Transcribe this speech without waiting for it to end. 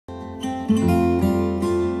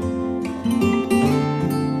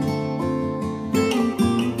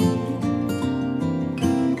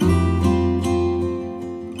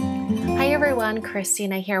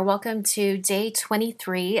Christina here. Welcome to day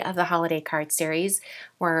 23 of the holiday card series.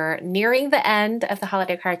 We're nearing the end of the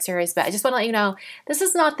holiday card series, but I just want to let you know this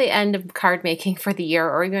is not the end of card making for the year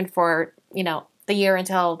or even for, the year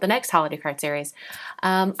until the next holiday card series.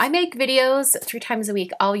 I make videos 3 times a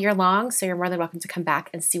week all year long, so you're more than welcome to come back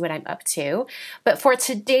and see what I'm up to. But for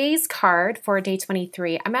today's card, for day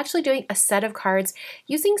 23, I'm actually doing a set of cards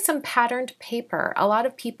using some patterned paper. A lot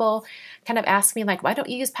of people kind of ask me, like, why don't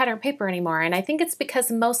you use patterned paper anymore? And I think it's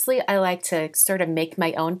because mostly I like to sort of make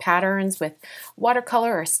my own patterns with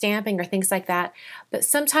watercolor or stamping or things like that. But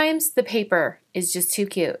sometimes the paper is just too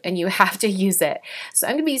cute and you have to use it. So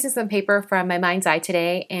I'm going to be using some paper from my mind's eye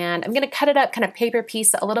today, and I'm going to cut it up kind of paper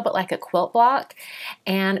piece a little bit like a quilt block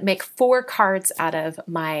and make 4 cards out of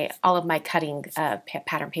all of my cutting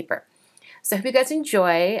pattern paper. So I hope you guys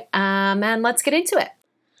enjoy, and let's get into it.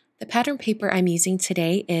 The pattern paper I'm using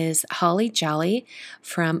today is Holly Jolly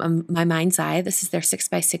from My Mind's Eye. This is their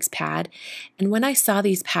 6x6 pad. And when I saw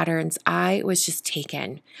these patterns, I was just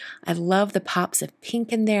taken. I love the pops of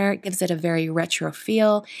pink in there. It gives it a very retro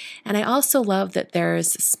feel. And I also love that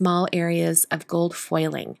there's small areas of gold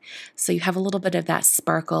foiling. So you have a little bit of that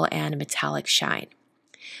sparkle and metallic shine.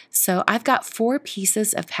 So I've got 4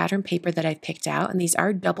 pieces of pattern paper that I've picked out, and these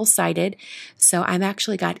are double-sided, so I've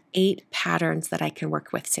actually got 8 patterns that I can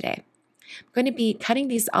work with today. I'm going to be cutting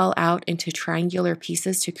these all out into triangular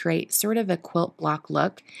pieces to create sort of a quilt block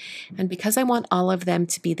look, and because I want all of them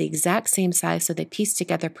to be the exact same size so they piece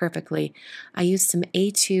together perfectly, I used some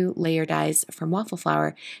A2 layer dies from Waffle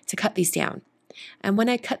Flower to cut these down. And when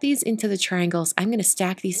I cut these into the triangles, I'm going to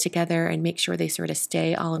stack these together and make sure they sort of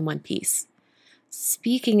stay all in one piece.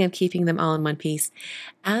 Speaking of keeping them all in one piece,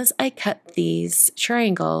 as I cut these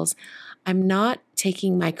triangles, I'm not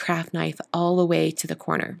taking my craft knife all the way to the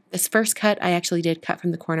corner. This first cut I actually did cut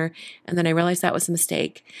from the corner, and then I realized that was a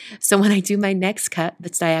mistake. So when I do my next cut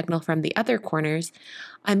that's diagonal from the other corners,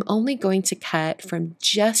 I'm only going to cut from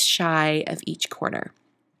just shy of each corner.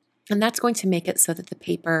 And that's going to make it so that the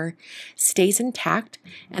paper stays intact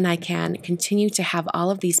and I can continue to have all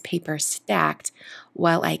of these papers stacked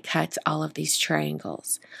while I cut all of these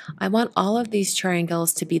triangles. I want all of these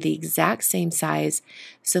triangles to be the exact same size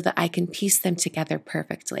so that I can piece them together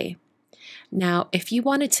perfectly. Now, if you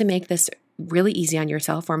wanted to make this really easy on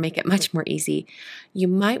yourself or make it much more easy, you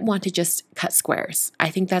might want to just cut squares. I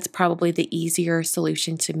think that's probably the easier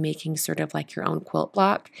solution to making sort of like your own quilt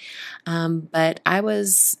block. But I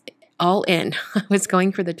was all in. I was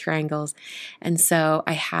going for the triangles. And so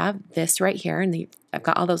I have this right here, and I've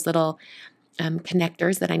got all those little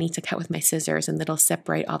connectors that I need to cut with my scissors, and that'll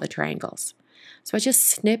separate all the triangles. So I just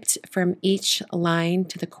snipped from each line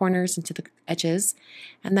to the corners and to the edges,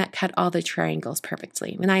 and that cut all the triangles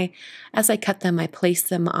perfectly. And as I cut them, I placed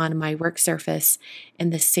them on my work surface in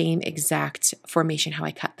the same exact formation how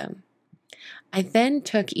I cut them. I then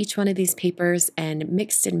took each one of these papers and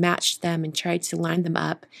mixed and matched them and tried to line them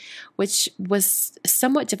up, which was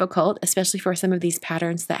somewhat difficult, especially for some of these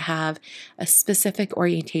patterns that have a specific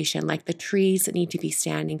orientation, like the trees that need to be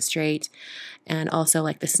standing straight, and also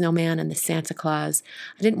like the snowman and the Santa Claus.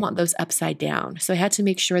 I didn't want those upside down, so I had to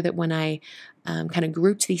make sure that when I kind of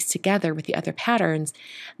grouped these together with the other patterns,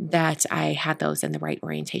 that I had those in the right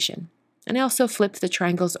orientation. And I also flipped the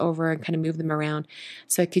triangles over and kind of moved them around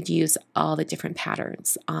so I could use all the different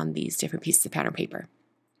patterns on these different pieces of pattern paper.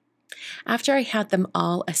 After I had them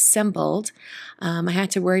all assembled, I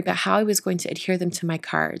had to worry about how I was going to adhere them to my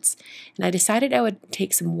cards. And I decided I would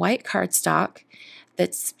take some white cardstock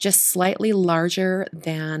that's just slightly larger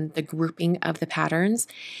than the grouping of the patterns,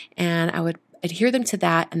 and I would adhere them to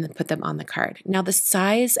that and then put them on the card. Now, the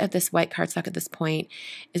size of this white cardstock at this point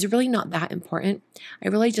is really not that important. I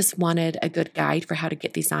really just wanted a good guide for how to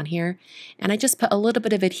get these on here. And I just put a little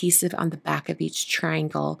bit of adhesive on the back of each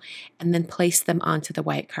triangle and then placed them onto the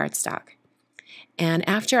white cardstock. And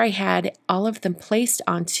after I had all of them placed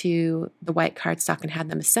onto the white cardstock and had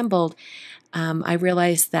them assembled, I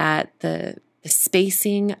realized that the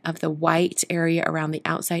spacing of the white area around the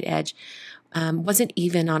outside edge wasn't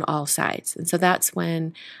even on all sides. And so that's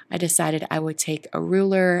when I decided I would take a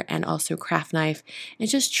ruler and also a craft knife and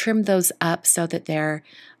just trim those up so that they're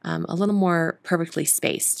a little more perfectly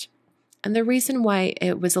spaced. And the reason why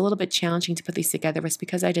it was a little bit challenging to put these together was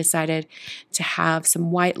because I decided to have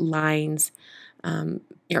some white lines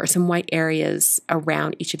or some white areas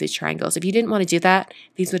around each of these triangles. If you didn't want to do that,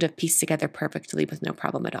 these would have pieced together perfectly with no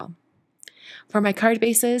problem at all. For my card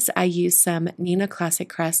bases, I use some Neenah Classic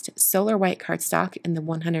Crest Solar White cardstock in the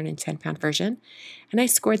 110-pound version, and I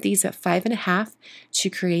scored these at 5.5 to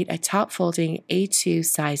create a top folding A2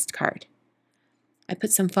 sized card. I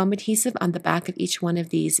put some foam adhesive on the back of each one of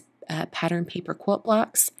these pattern paper quilt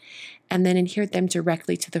blocks, and then adhered them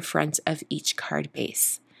directly to the front of each card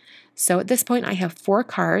base. So at this point I have 4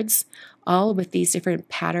 cards, all with these different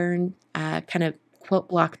pattern kind of quilt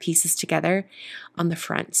block pieces together on the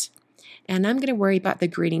front. And I'm going to worry about the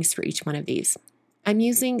greetings for each one of these. I'm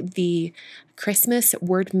using the Christmas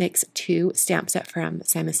Word Mix 2 stamp set from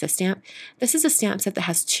Simon Says Stamp. This is a stamp set that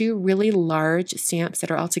has 2 really large stamps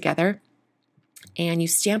that are all together. And you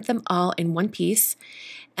stamp them all in one piece,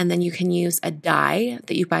 and then you can use a die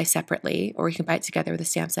that you buy separately, or you can buy it together with a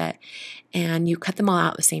stamp set, and you cut them all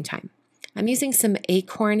out at the same time. I'm using some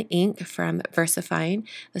Acorn ink from VersaFine.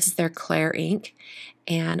 This is their Claire ink,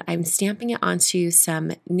 and I'm stamping it onto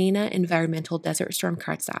some Neenah Environmental Desert Storm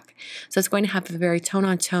cardstock. So it's going to have a very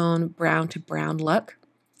tone-on-tone, brown-to-brown look.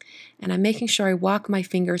 And I'm making sure I walk my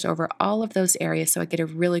fingers over all of those areas so I get a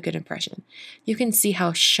really good impression. You can see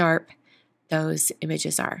how sharp those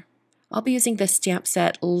images are. I'll be using this stamp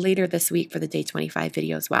set later this week for the Day 25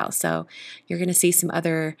 video as well. So you're going to see some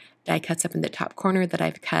other die cuts up in the top corner that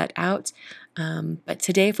I've cut out. But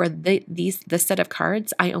today for this set of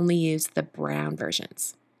cards, I only used the brown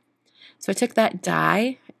versions. So I took that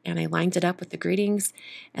die and I lined it up with the greetings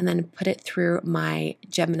and then put it through my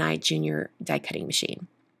Gemini Junior die cutting machine.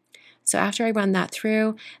 So after I run that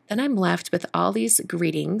through, then I'm left with all these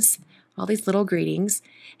greetings, all these little greetings,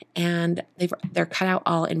 and they're cut out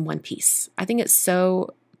all in one piece. I think it's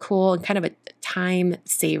so cool and kind of a time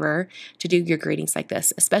saver to do your greetings like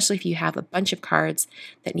this, especially if you have a bunch of cards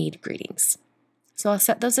that need greetings. So I'll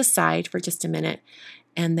set those aside for just a minute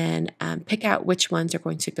and then pick out which ones are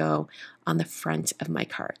going to go on the front of my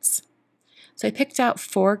cards. So I picked out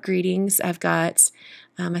 4 greetings. I've got,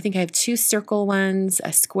 I think I have 2 circle ones,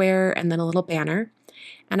 a square, and then a little banner.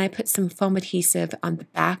 And I put some foam adhesive on the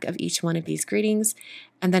back of each one of these greetings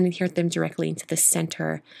and then adhered them directly into the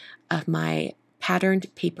center of my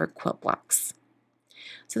patterned paper quilt blocks.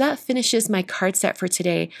 So that finishes my card set for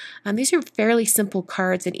today. These are fairly simple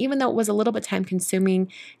cards, and even though it was a little bit time consuming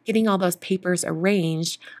getting all those papers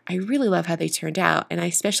arranged, I really love how they turned out, and I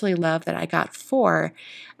especially love that I got 4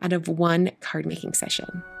 out of 1 card making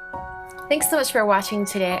session. Thanks so much for watching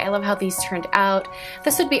today. I love how these turned out.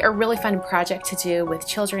 This would be a really fun project to do with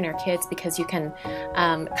children or kids because you can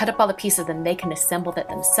cut up all the pieces and they can assemble it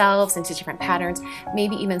themselves into different patterns,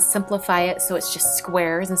 maybe even simplify it so it's just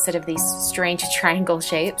squares instead of these strange triangle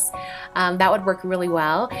shapes. That would work really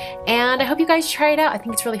well. And I hope you guys try it out. I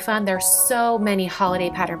think it's really fun. There's so many holiday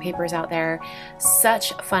pattern papers out there.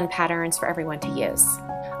 Such fun patterns for everyone to use.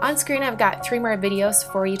 On screen, I've got 3 more videos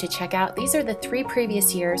for you to check out. These are the 3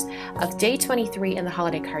 previous years of Day 23 in the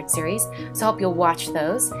Holiday Card Series, so I hope you'll watch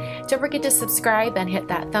those. Don't forget to subscribe and hit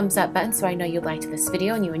that thumbs up button so I know you liked this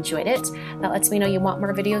video and you enjoyed it. That lets me know you want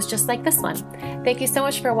more videos just like this one. Thank you so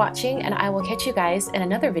much for watching, and I will catch you guys in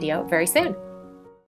another video very soon.